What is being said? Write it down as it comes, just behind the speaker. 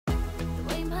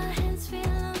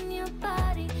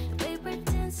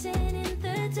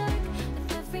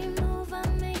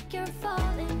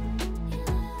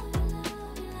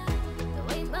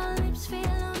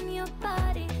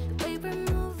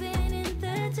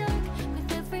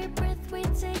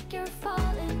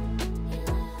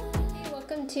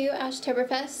to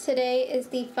Ashtoberfest. Today is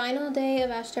the final day of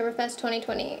Ashtoberfest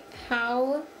 2020.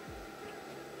 How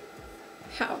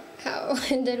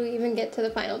did we even get to the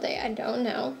final day? I don't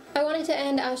know. I wanted to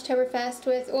end Ashtoberfest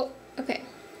with, well, okay.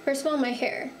 First of all, my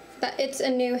hair. It's a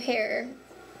new hair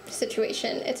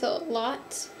situation. It's a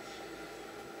lot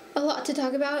to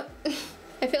talk about.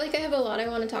 I feel like I have a lot I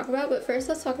want to talk about, but first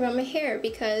let's talk about my hair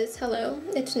because, hello,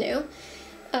 it's new.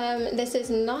 This is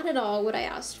not at all what I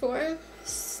asked for.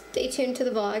 Stay tuned to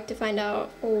the vlog to find out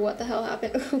what the hell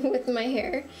happened with my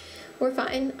hair. We're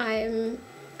fine. I'm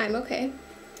okay.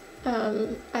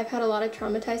 I've had a lot of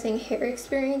traumatizing hair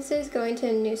experiences going to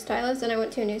a new stylist, and I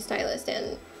went to a new stylist,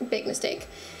 and big mistake.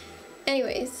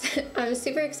 Anyways, I'm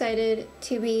super excited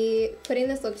to be putting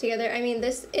this look together. I mean,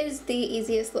 this is the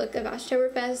easiest look of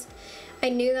Ashtoberfest. I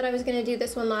knew that I was going to do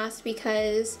this one last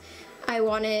because I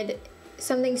wanted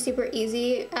something super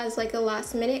easy as like a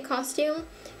last minute costume.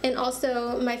 And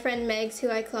also my friend Megs, who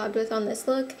I collabed with on this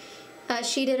look,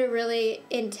 she did a really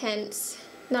intense,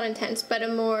 not intense, but a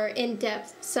more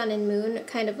in-depth sun and moon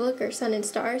kind of look, or sun and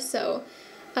stars. So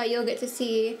you'll get to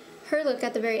see her look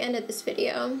at the very end of this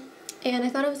video. And I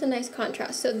thought it was a nice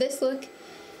contrast. So this look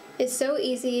is so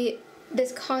easy.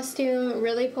 This costume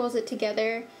really pulls it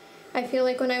together. I feel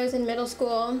like when I was in middle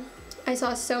school, I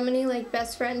saw so many like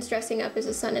best friends dressing up as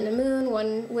a sun and a moon.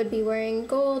 One would be wearing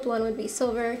gold, one would be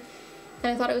silver.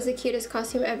 And I thought it was the cutest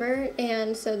costume ever.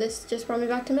 And so this just brought me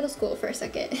back to middle school for a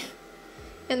second.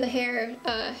 And the hair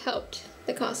helped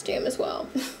the costume as well.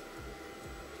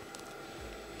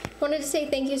 Wanted to say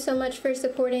thank you so much for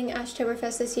supporting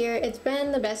Ashtoberfest this year. It's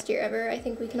been the best year ever. I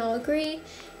think we can all agree.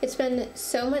 It's been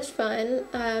so much fun.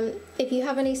 If you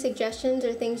have any suggestions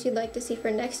or things you'd like to see for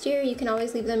next year, you can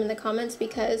always leave them in the comments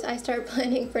because I start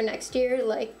planning for next year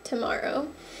like tomorrow.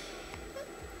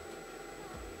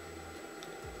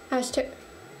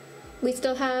 We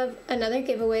still have another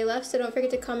giveaway left, so don't forget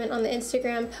to comment on the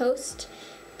Instagram post.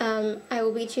 I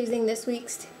will be choosing this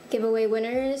week's giveaway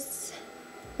winners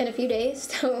in a few days,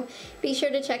 so be sure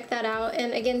to check that out.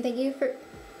 And again, thank you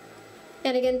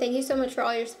so much for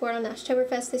all your support on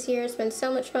Ashtoberfest this year. It's been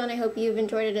so much fun. I hope you've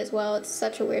enjoyed it as well. It's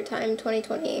such a weird time,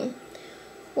 2020.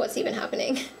 What's even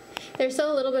happening? There's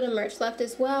still a little bit of merch left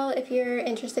as well if you're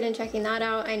interested in checking that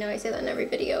out. I know I say that in every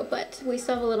video, but we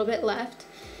still have a little bit left.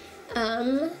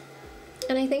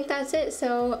 And I think that's it,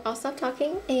 so I'll stop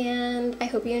talking, and I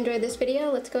hope you enjoyed this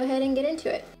video. Let's go ahead and get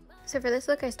into it. So for this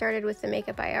look, I started with the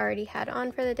makeup I already had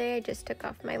on for the day. I just took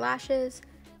off my lashes,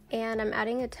 and I'm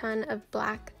adding a ton of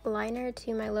black liner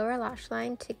to my lower lash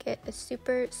line to get a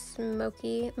super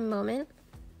smoky moment.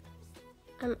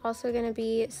 I'm also going to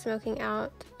be smoking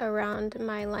out around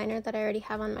my liner that I already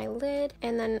have on my lid,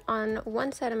 and then on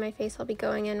one side of my face I'll be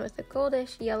going in with a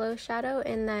goldish yellow shadow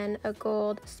and then a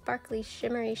gold sparkly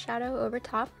shimmery shadow over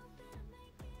top.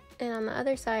 And on the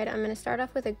other side I'm going to start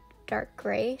off with a dark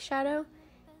gray shadow,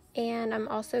 and I'm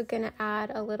also going to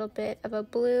add a little bit of a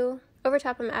blue. Over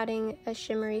top I'm adding a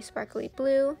shimmery sparkly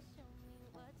blue.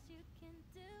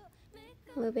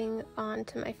 Moving on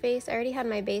to my face, I already had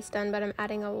my base done, but I'm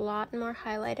adding a lot more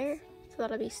highlighter, so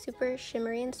that'll be super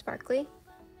shimmery and sparkly.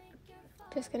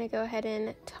 Just gonna go ahead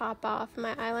and top off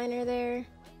my eyeliner there.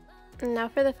 And now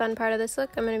for the fun part of this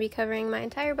look, I'm gonna be covering my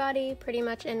entire body pretty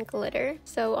much in glitter.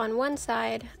 So on one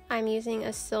side, I'm using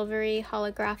a silvery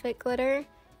holographic glitter.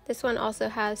 This one also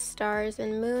has stars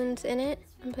and moons in it.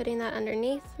 I'm putting that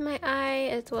underneath my eye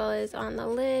as well as on the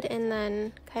lid, and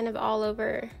then kind of all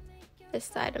over this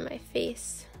side of my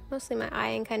face, mostly my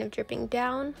eye, and kind of dripping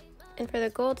down. And for the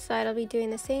gold side, I'll be doing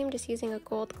the same, just using a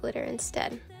gold glitter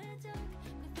instead.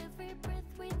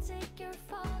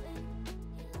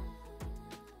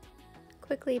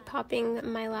 Quickly popping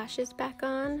my lashes back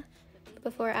on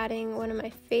before adding one of my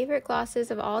favorite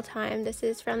glosses of all time. This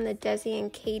is from the Desi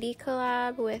and Katie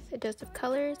collab with a dose of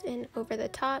colors in Over the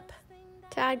Top.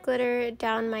 To add glitter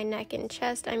down my neck and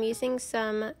chest, I'm using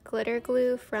some glitter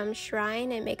glue from Shrine.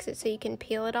 It makes it so you can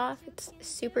peel it off. It's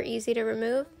super easy to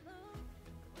remove.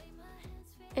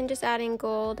 And just adding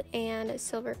gold and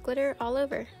silver glitter all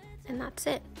over. And that's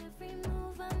it.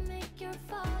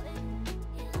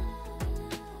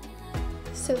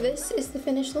 So this is the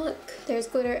finished look. There's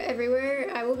glitter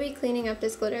everywhere. I will be cleaning up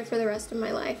this glitter for the rest of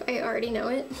my life. I already know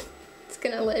it. It's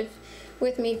gonna live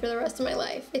with me for the rest of my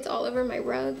life. It's all over my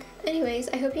rug. Anyways,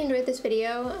 I hope you enjoyed this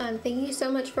video. Thank you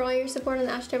so much for all your support on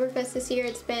the Ashtoberfest this year.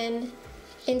 It's been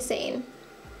insane.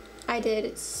 I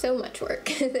did so much work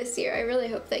this year. I really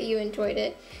hope that you enjoyed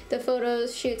it. The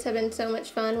photos shoots have been so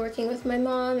much fun, working with my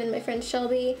mom and my friend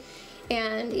Shelby,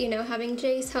 and, you know, having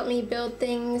Jace help me build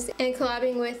things and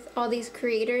collabing with all these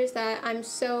creators that I'm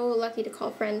so lucky to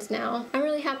call friends now. I'm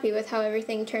really happy with how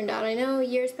everything turned out. I know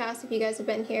years past, if you guys have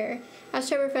been here,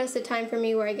 Ashtoberfest is a time for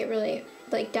me where I get really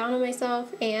like down on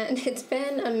myself, and it's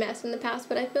been a mess in the past,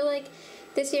 but I feel like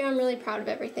this year I'm really proud of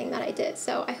everything that I did.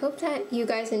 So I hope that you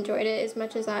guys enjoyed it as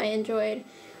much as I enjoyed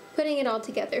putting it all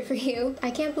together for you.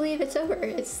 I can't believe it's over.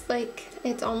 It's like,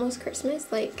 it's almost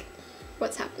Christmas. Like,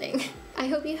 what's happening? I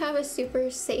hope you have a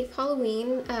super safe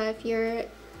Halloween. If your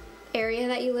area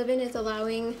that you live in is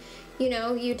allowing, you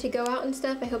know, you to go out and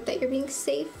stuff, I hope that you're being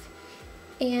safe.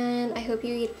 And I hope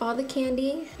you eat all the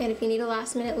candy. And if you need a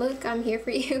last minute look, I'm here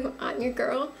for you. I'm your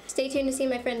girl. Stay tuned to see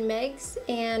my friend Meg's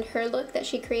and her look that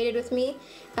she created with me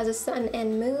as a sun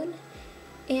and moon.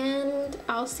 And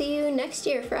I'll see you next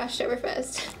year for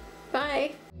Ashtoberfest.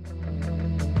 Bye.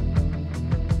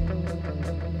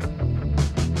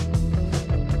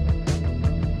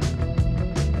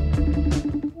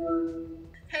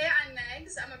 Hey, I'm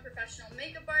Megs. I'm a professional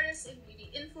makeup artist and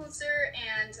beauty influencer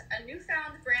and a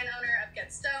newfound brand owner of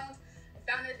Get Stoned.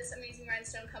 I founded this amazing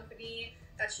rhinestone company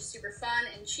that's just super fun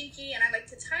and cheeky, and I like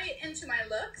to tie it into my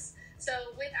looks. So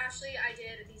with Ashley, I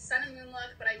did the sun and moon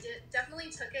look, but I definitely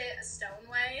took it a stone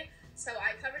way. So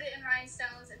I covered it in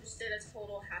rhinestones and just did a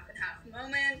total half and half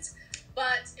moment.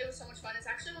 But it was so much fun. It's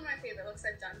actually one of my favorite looks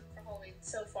I've done for Halloween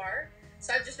so far.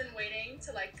 So I've just been waiting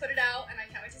to like put it out, and I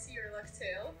can't wait to see your look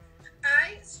too.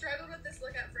 I struggled with this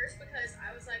look at first because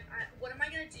I was like, what am I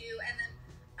gonna do? And then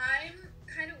I'm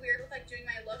kind of weird with like doing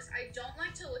my looks. I don't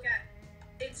like to look at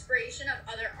inspiration of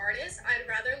other artists. I'd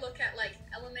rather look at like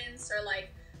elements or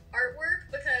like artwork,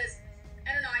 because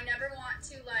I don't know, I never want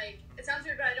to like, it sounds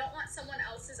weird, but I don't want someone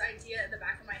else's idea in the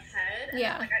back of my head.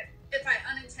 Yeah. And, like, if I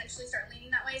unintentionally start leaning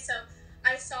that way. So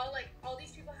I saw like all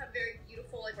these people have very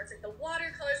beautiful, like where it's like the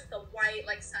watercolors with the white,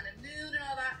 like sun and moon and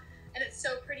all that. And it's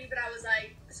so pretty, but I was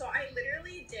like, so I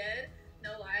literally did,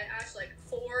 no lie, Ash, like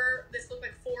this look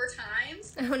like 4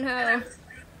 times. Oh no. And I was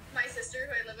like, my sister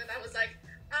who I live with, I was like,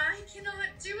 I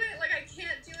cannot do it. Like, I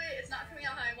can't do it. It's not coming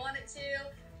out how I want it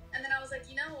to. And then I was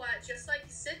like, you know what? Just like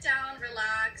sit down,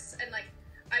 relax. And like,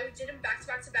 I did them back to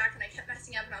back to back, and I kept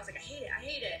messing up, and I was like, I hate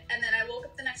it. And then I woke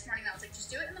up the next morning, and I was like,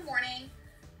 just do it in the morning.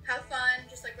 Have fun,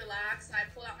 just like relax. And I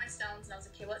pulled out my stones, and I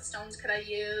was like, okay, what stones could I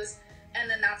use? And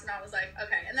then that's when I was like,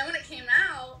 okay. And then when it came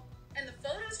out, and the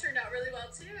photos turned out really well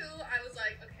too, I was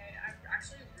like, okay, I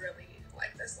actually really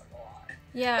like this look a lot.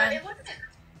 Yeah. But it wasn't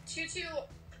too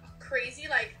crazy.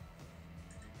 Like,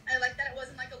 I like that it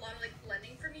wasn't like a lot of like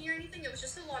blending for me or anything. It was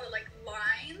just a lot of like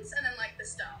lines and then like the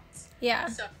stones. Yeah.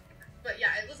 So, but yeah,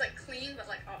 it was like clean, but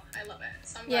like, oh, I love it.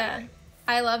 So yeah,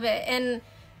 I love it. And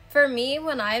for me,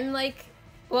 when I'm like,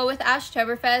 well, with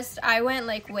Ashtoberfest, I went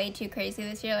like way too crazy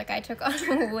this year. Like, I took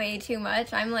on way too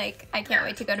much. I'm like, I can't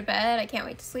wait to go to bed. I can't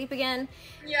wait to sleep again.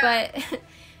 Yeah. But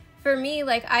for me,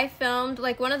 like, I filmed,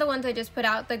 like, one of the ones I just put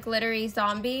out, the glittery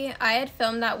zombie, I had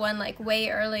filmed that one like way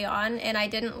early on, and I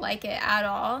didn't like it at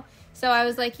all. So I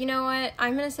was like, you know what,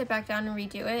 I'm gonna sit back down and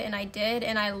redo it, and I did,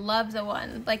 and I love the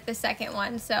one, like the second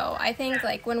one. So I think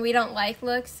like when we don't like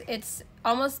looks, it's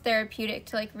almost therapeutic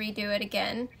to like redo it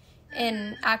again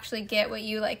and actually get what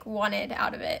you like wanted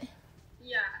out of it.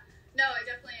 Yeah, no, I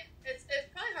definitely, it's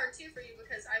probably hard too for you,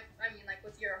 because I mean, like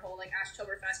with your whole like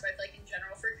Ashtoberfest, but I feel like in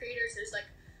general for creators, there's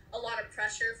like a lot of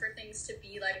pressure for things to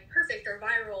be like perfect or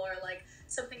viral or like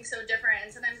something so different,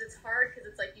 and sometimes it's hard because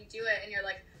it's like you do it and you're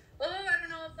like, oh, I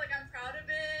don't know if like I'm proud of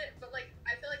it, but like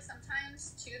I feel like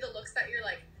sometimes too the looks that you're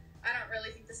like, I don't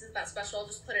really think this is that special,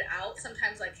 I'll just put it out,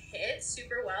 sometimes like hit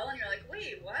super well and you're like,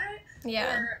 wait, what?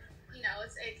 Yeah. Or, you know,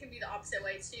 it can be the opposite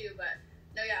way too. But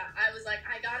no, yeah, I was like,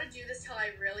 I gotta do this till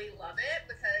I really love it,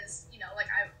 because, you know, like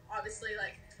I obviously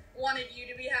like wanted you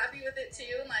to be happy with it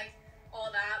too, and like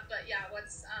all that. But yeah,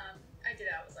 once I did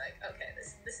it, I was like, okay,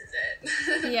 this is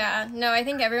it. Yeah, no, I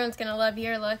think everyone's gonna love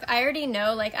your look. I already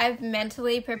know, like, I've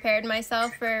mentally prepared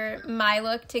myself for my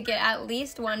look to get at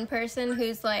least one person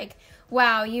who's like,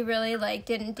 wow, you really like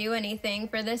didn't do anything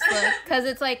for this look, because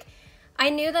it's like, I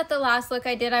knew that the last look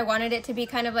I did, I wanted it to be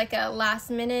kind of like a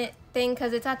last minute thing,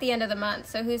 because it's at the end of the month,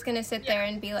 so who's gonna sit there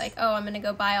and be like, oh, I'm gonna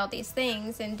go buy all these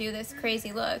things and do this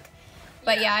crazy look.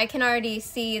 But yeah, I can already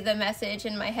see the message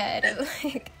in my head of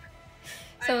like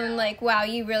someone like, wow,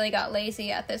 you really got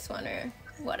lazy at this one or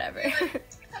whatever. Like,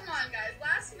 come on guys,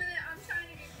 last minute I'm trying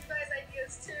to give you guys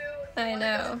ideas too. I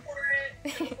know.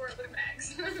 Go for it with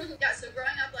Max. Yeah, so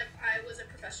growing up, like, I was a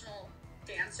professional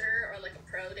dancer or like a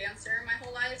pro dancer my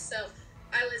whole life, so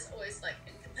I was always like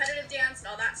in competitive dance and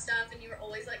all that stuff, and you were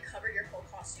always like cover your whole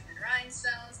costume in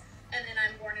rhinestones. And then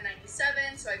I'm born in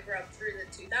 97, so I grew up through the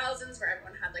 2000s where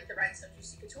everyone had like the rhinestone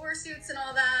juicy couture suits and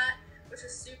all that. which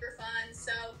was super fun.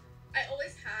 So I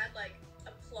always had like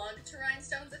a plug to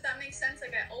rhinestones, if that makes sense.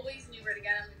 Like I always knew where to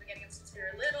get them. We've been getting them since we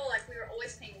were little. Like we were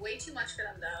always paying way too much for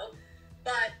them though.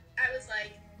 But I was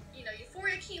like, you know,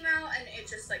 Euphoria came out and it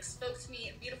just like spoke to me.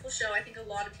 A beautiful show. I think a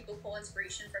lot of people pull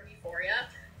inspiration from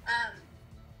Euphoria.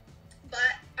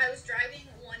 But I was driving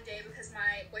one day because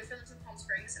my boyfriend lives in Palm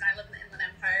Springs and I live in the Inland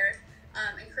Empire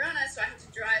in Corona, so I have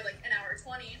to drive like an hour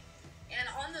 20. And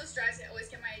on those drives, I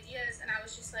always get my ideas, and I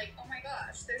was just like, oh my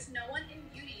gosh, there's no one in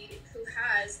beauty who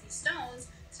has these stones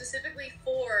specifically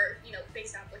for, you know,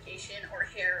 face application or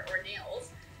hair or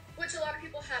nails, which a lot of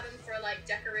people have them for like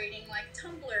decorating like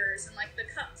tumblers and like the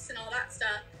cups and all that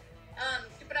stuff.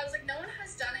 But I was like, no one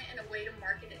has done it in a way to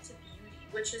market it to beauty,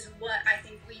 which is what I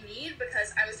think we need,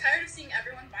 because I was tired of seeing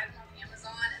everyone buy them on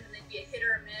Amazon and then they'd be a hit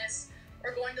or a miss,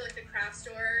 or going to like the craft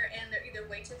store and they're either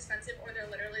way too expensive or they're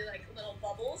literally like little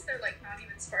bubbles. They're like not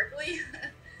even sparkly.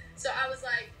 So I was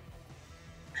like,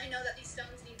 I know that these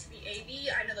stones need to be AB.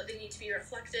 I know that they need to be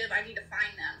reflective. I need to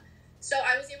find them. So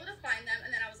I was able to find them, and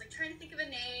then I was like trying to think of a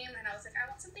name, and I was like, I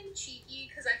want something cheeky,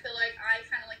 because I feel like I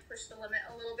kind of like push the limit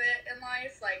a little bit in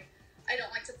life. Like I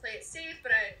don't like to play it safe, but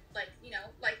I like, you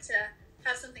know, like to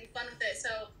have something fun with it.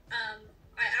 So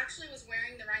I actually was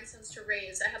wearing the rhinestones to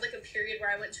raves. I had like a period where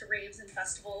I went to raves and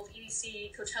festivals,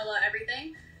 EDC, Coachella,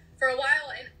 everything for a while,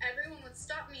 and everyone would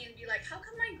stop me and be like, how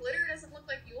come my glitter doesn't look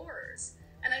like yours?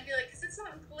 And I'd be like, because it's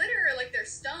not glitter, like they're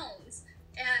stones.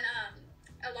 And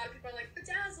a lot of people are like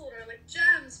bedazzled or like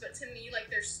gems, but to me,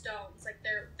 like they're stones, like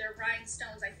they're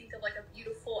rhinestones. I think of like a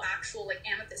beautiful actual like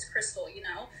amethyst crystal, you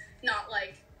know, not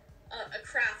like a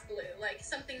craft blue, like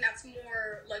something that's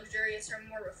more luxurious or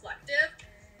more reflective.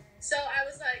 So I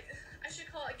was like, I should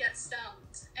call it Get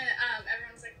Stoned. And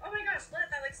everyone's like, oh my gosh, what?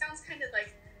 That like sounds kind of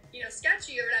like, you know,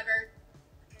 sketchy or whatever.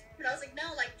 But I was like,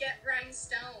 no, like get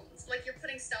rhinestones. Like you're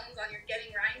putting stones on, you're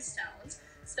getting rhinestones.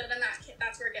 So then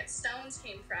that's where Get Stones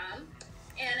came from.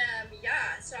 And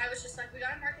yeah, so I was just like, we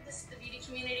gotta market this to the beauty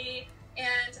community.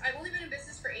 And I've only been in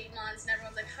business for 8 months, and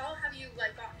everyone's like, how have you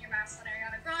like gotten your mask on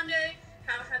Ariana Grande?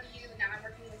 How have you, now I'm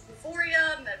working with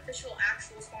Euphoria, I'm the official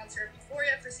actual sponsor of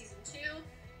Euphoria for season 2.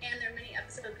 And there are many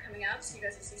episodes coming up, so you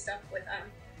guys will see stuff with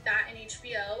that and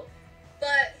HBO.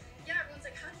 But yeah, everyone's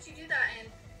like, how did you do that?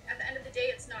 And at the end of the day,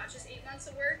 it's not just 8 months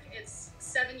of work, it's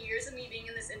 7 years of me being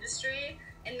in this industry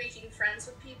and making friends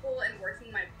with people and working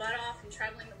my butt off and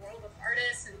traveling the world with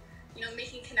artists and, you know,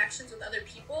 making connections with other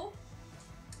people.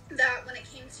 That when it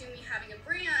came to me having a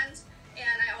brand,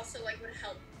 and I also like would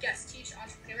help guest teach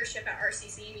entrepreneurship at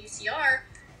RCC and UCR.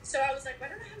 So I was like, why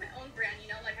don't I have my own brand? You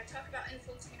know, like I talk about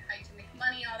influencing and how you can make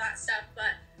money and all that stuff,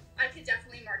 but I could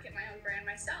definitely market my own brand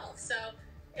myself. So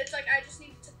it's like I just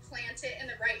needed to plant it in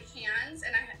the right hands,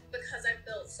 and because I've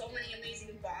built so many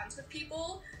amazing bonds with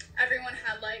people, everyone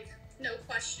had like no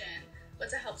question but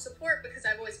to help support, because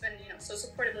I've always been, you know, so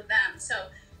supportive of them. So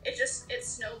it's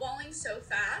snowballing so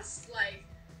fast. Like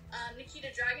Nikita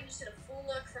Dragon just did a full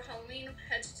look for Halloween,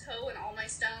 head to toe, and all my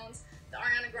stones. The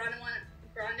Ariana Grande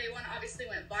one obviously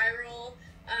went viral.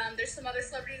 There's some other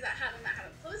celebrities that haven't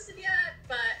posted yet,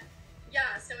 but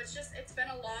yeah, so it's been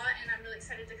a lot, and I'm really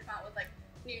excited to come out with like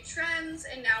new trends.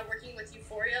 And now working with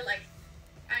Euphoria, like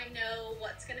I know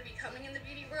what's going to be coming in the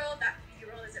beauty world that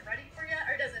beauty world isn't ready for yet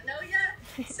or doesn't know yet.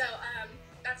 So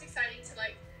that's exciting to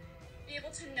like be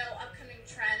able to know upcoming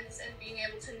trends and being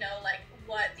able to know like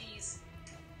what these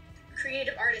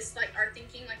creative artists like are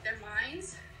thinking, like their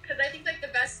minds. Because I think like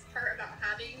the best part about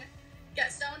having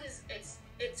Get Stoned is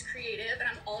it's creative, and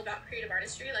I'm all about creative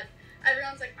artistry. Like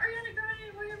everyone's like, Ariana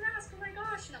Grande, wear your mask, oh my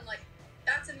gosh, and I'm like,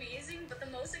 that's amazing. But the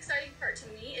most exciting part to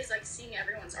me is like seeing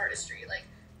everyone's artistry. Like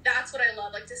that's what I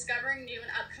love, like discovering new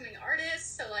and upcoming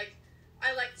artists. So like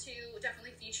I like to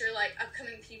definitely feature like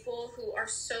upcoming people who are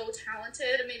so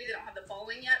talented, and maybe they don't have the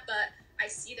following yet, but I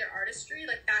see their artistry.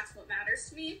 Like that's what matters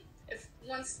to me. If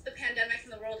once the pandemic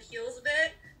and the world heals a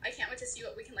bit, I can't wait to see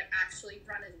what we can like actually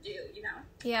run and do, you know?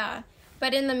 Yeah.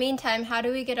 But in the meantime, how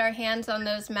do we get our hands on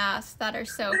those masks that are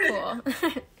so cool?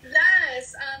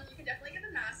 Yes, you can definitely get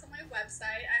the masks on my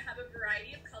website. I have a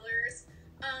variety of colors.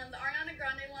 The Ariana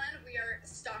Grande one, we are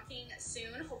stocking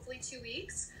soon, hopefully 2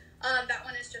 weeks. That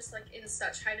one is just like in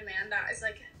such high demand. That is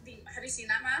like have you seen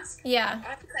that mask? Yeah.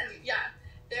 Yeah.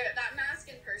 That mask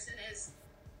in person is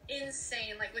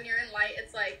insane. Like when you're in light,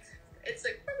 it's like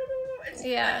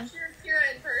yeah. Like pure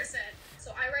in person.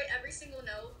 So I write every single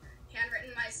note, handwritten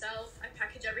myself. I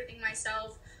package everything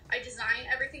myself. I design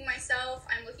everything myself.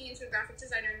 I'm looking into a graphic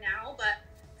designer now, but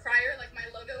prior, like my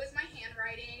logo is my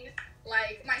handwriting.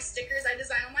 Like my stickers I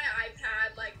design on my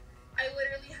iPad. Like I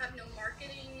literally have no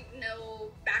marketing,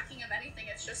 no backing of anything.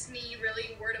 It's just me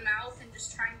really word of mouth and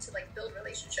just trying to like build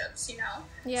relationships, you know?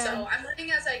 Yeah. So I'm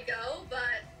learning as I go,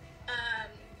 but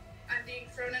I'm being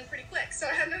thrown in pretty quick, so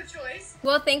I have no choice.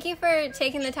 Well, thank you for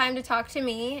taking the time to talk to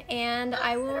me, and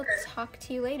I will course. talk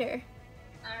to you later.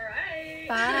 All right.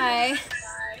 Bye.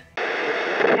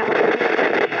 Bye.